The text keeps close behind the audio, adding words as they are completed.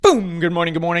Good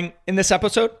morning, good morning. In this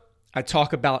episode, I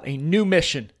talk about a new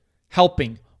mission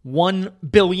helping 1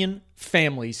 billion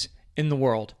families in the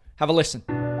world. Have a listen.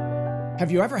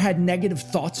 Have you ever had negative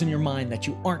thoughts in your mind that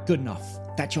you aren't good enough,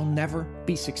 that you'll never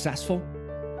be successful?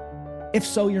 If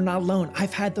so, you're not alone.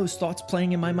 I've had those thoughts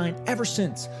playing in my mind ever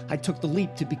since I took the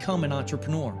leap to become an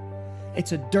entrepreneur.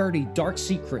 It's a dirty, dark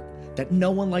secret that no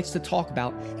one likes to talk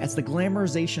about, as the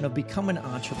glamorization of becoming an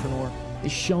entrepreneur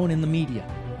is shown in the media.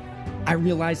 I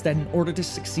realized that in order to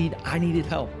succeed, I needed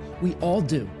help. We all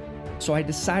do. So I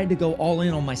decided to go all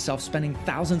in on myself, spending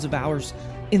thousands of hours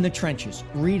in the trenches,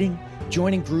 reading,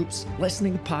 joining groups,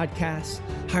 listening to podcasts,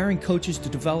 hiring coaches to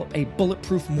develop a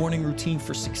bulletproof morning routine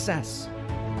for success.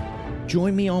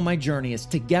 Join me on my journey as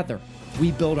together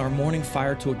we build our morning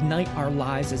fire to ignite our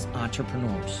lives as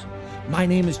entrepreneurs. My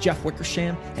name is Jeff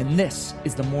Wickersham, and this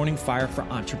is the Morning Fire for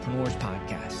Entrepreneurs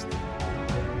podcast.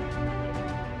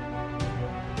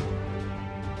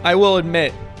 I will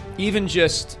admit, even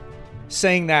just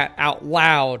saying that out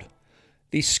loud,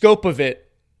 the scope of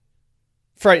it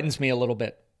frightens me a little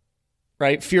bit,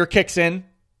 right? Fear kicks in,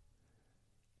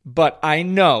 but I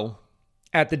know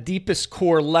at the deepest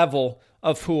core level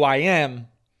of who I am,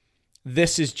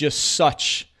 this is just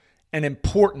such an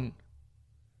important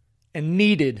and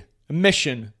needed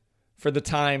mission for the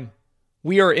time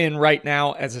we are in right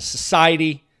now as a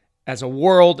society, as a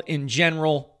world in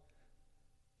general.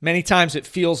 Many times it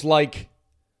feels like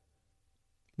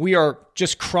we are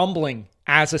just crumbling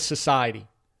as a society,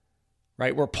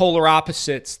 right? We're polar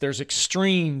opposites. There's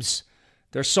extremes.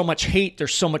 There's so much hate.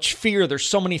 There's so much fear. There's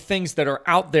so many things that are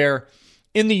out there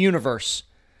in the universe.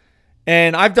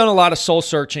 And I've done a lot of soul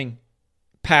searching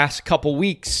past couple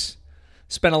weeks,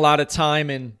 spent a lot of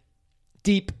time in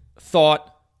deep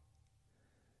thought,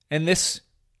 and this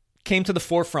came to the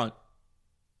forefront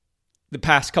the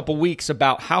past couple weeks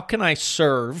about how can I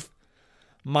serve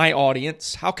my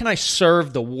audience? How can I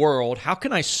serve the world? How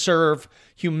can I serve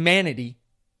humanity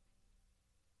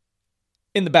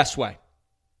in the best way?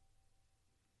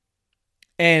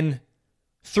 And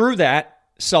through that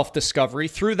self-discovery,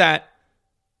 through that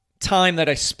time that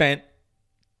I spent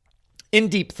in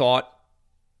deep thought,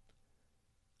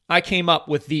 I came up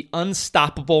with the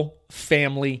Unstoppable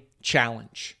Family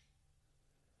Challenge.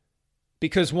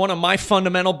 Because one of my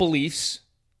fundamental beliefs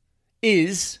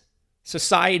is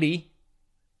society,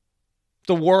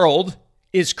 the world,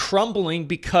 is crumbling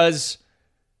because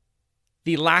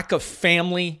the lack of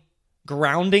family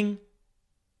grounding,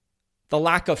 the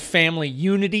lack of family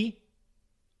unity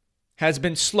has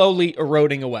been slowly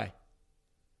eroding away.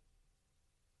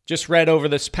 Just read over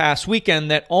this past weekend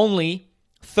that only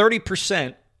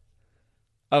 30%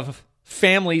 of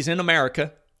families in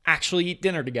America actually eat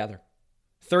dinner together.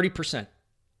 30%.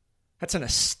 That's an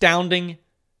astounding,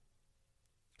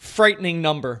 frightening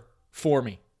number for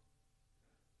me.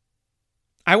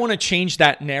 I want to change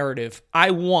that narrative.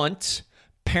 I want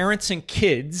parents and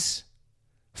kids,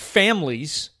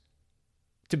 families,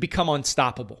 to become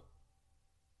unstoppable.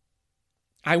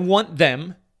 I want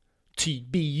them to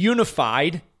be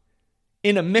unified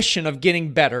in a mission of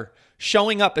getting better,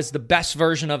 showing up as the best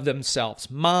version of themselves.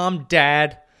 Mom,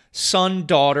 dad, son,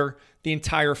 daughter, the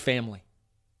entire family.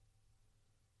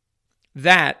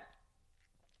 That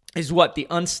is what the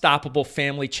Unstoppable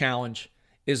Family Challenge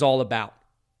is all about.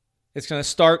 It's going to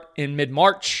start in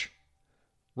mid-March,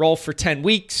 roll for 10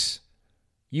 weeks.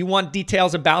 You want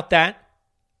details about that?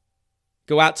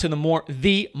 Go out to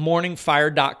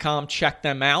themorningfire.com, check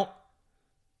them out.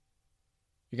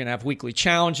 You're going to have weekly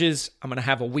challenges. I'm going to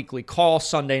have a weekly call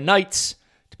Sunday nights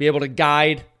to be able to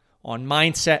guide on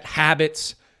mindset,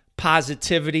 habits,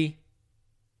 positivity,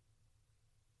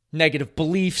 negative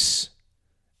beliefs,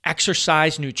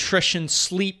 exercise, nutrition,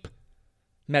 sleep,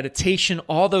 meditation,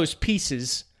 all those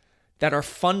pieces that are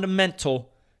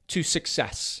fundamental to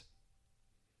success.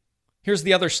 Here's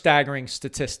the other staggering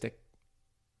statistic,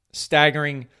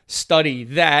 staggering study,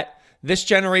 that this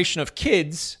generation of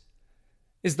kids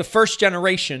is the first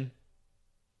generation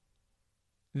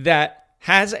that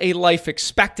has a life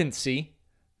expectancy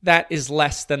that is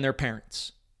less than their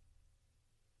parents.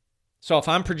 So if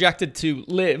I'm projected to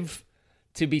live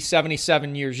to be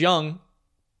 77 years young,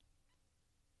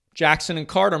 Jackson and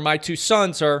Carter, my two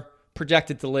sons, are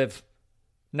projected to live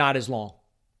not as long.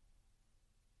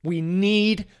 We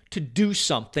need to do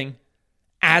something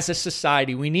as a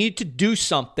society. We need to do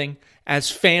something as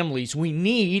families. We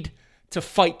need to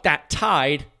fight that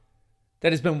tide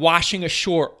that has been washing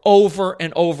ashore over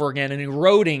and over again and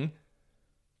eroding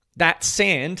that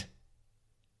sand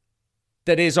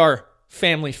that is our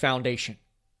family foundation.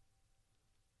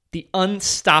 The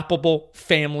Unstoppable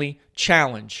Family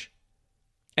Challenge.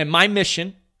 And my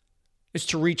mission is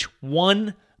to reach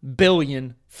 1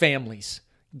 billion families.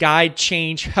 Guide,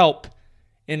 change, help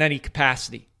in any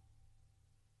capacity.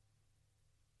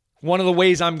 One of the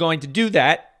ways I'm going to do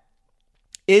that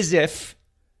is if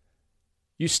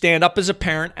you stand up as a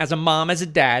parent, as a mom, as a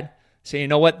dad, say, you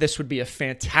know what, this would be a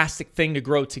fantastic thing to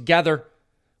grow together.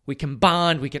 We can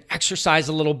bond, we can exercise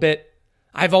a little bit.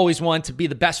 I've always wanted to be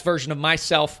the best version of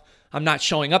myself. I'm not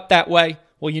showing up that way.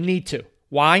 Well, you need to.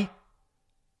 Why?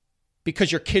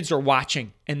 Because your kids are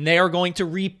watching and they are going to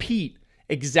repeat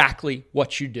exactly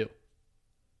what you do.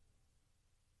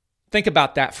 Think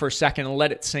about that for a second and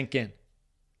let it sink in.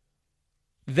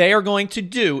 They are going to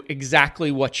do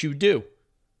exactly what you do.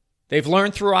 They've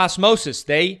learned through osmosis.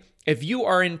 If you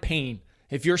are in pain,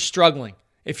 if you're struggling,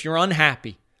 if you're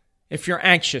unhappy, if you're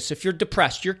anxious, if you're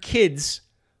depressed, your kids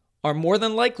are more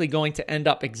than likely going to end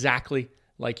up exactly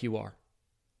like you are.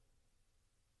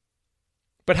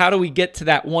 But how do we get to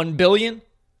that 1 billion?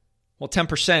 Well,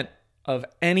 10% of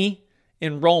any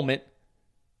enrollment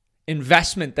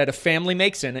investment that a family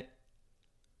makes in it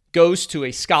goes to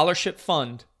a scholarship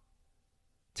fund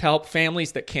to help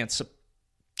families that can't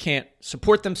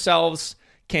support themselves,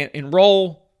 can't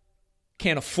enroll,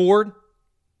 can't afford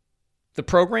the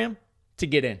program to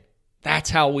get in. That's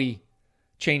how we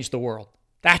change the world.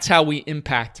 That's how we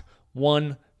impact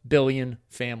 1 billion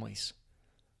families.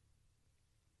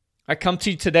 I come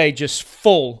to you today just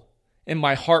full in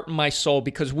my heart and my soul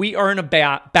because we are in a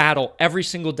battle every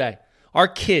single day. Our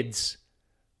kids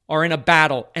are in a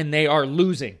battle and they are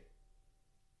losing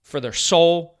for their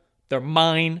soul, their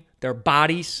mind, their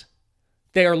bodies.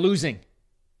 They are losing.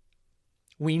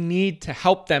 We need to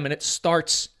help them, and it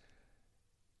starts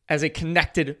as a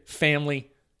connected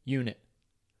family unit.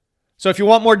 So if you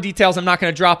want more details, I'm not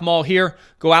going to drop them all here.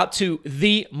 Go out to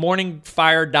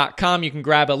themorningfire.com. You can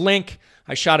grab a link.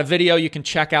 I shot a video. You can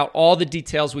check out all the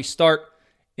details. We start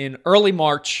in early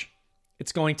March.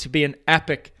 It's going to be an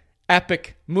epic,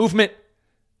 epic movement.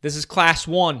 This is class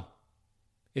 1.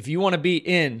 If you want to be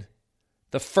in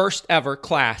the first ever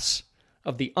class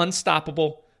of the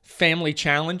Unstoppable Family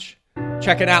Challenge,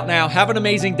 check it out now. Have an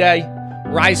amazing day.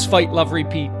 Rise, fight, love,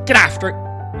 repeat. Get after it.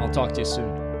 I'll talk to you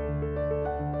soon.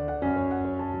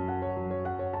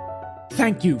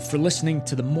 Thank you for listening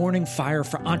to the Morning Fire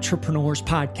for Entrepreneurs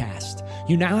podcast.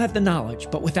 You now have the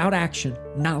knowledge, but without action,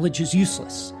 knowledge is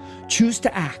useless. Choose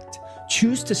to act.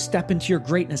 Choose to step into your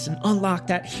greatness and unlock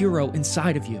that hero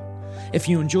inside of you. If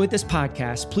you enjoyed this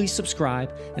podcast, please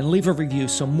subscribe and leave a review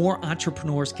so more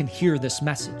entrepreneurs can hear this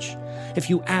message. If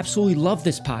you absolutely love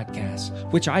this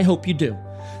podcast, which I hope you do,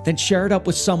 then share it up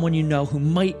with someone you know who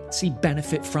might see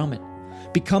benefit from it.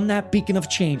 Become that beacon of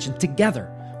change, and together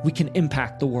we can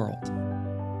impact the world.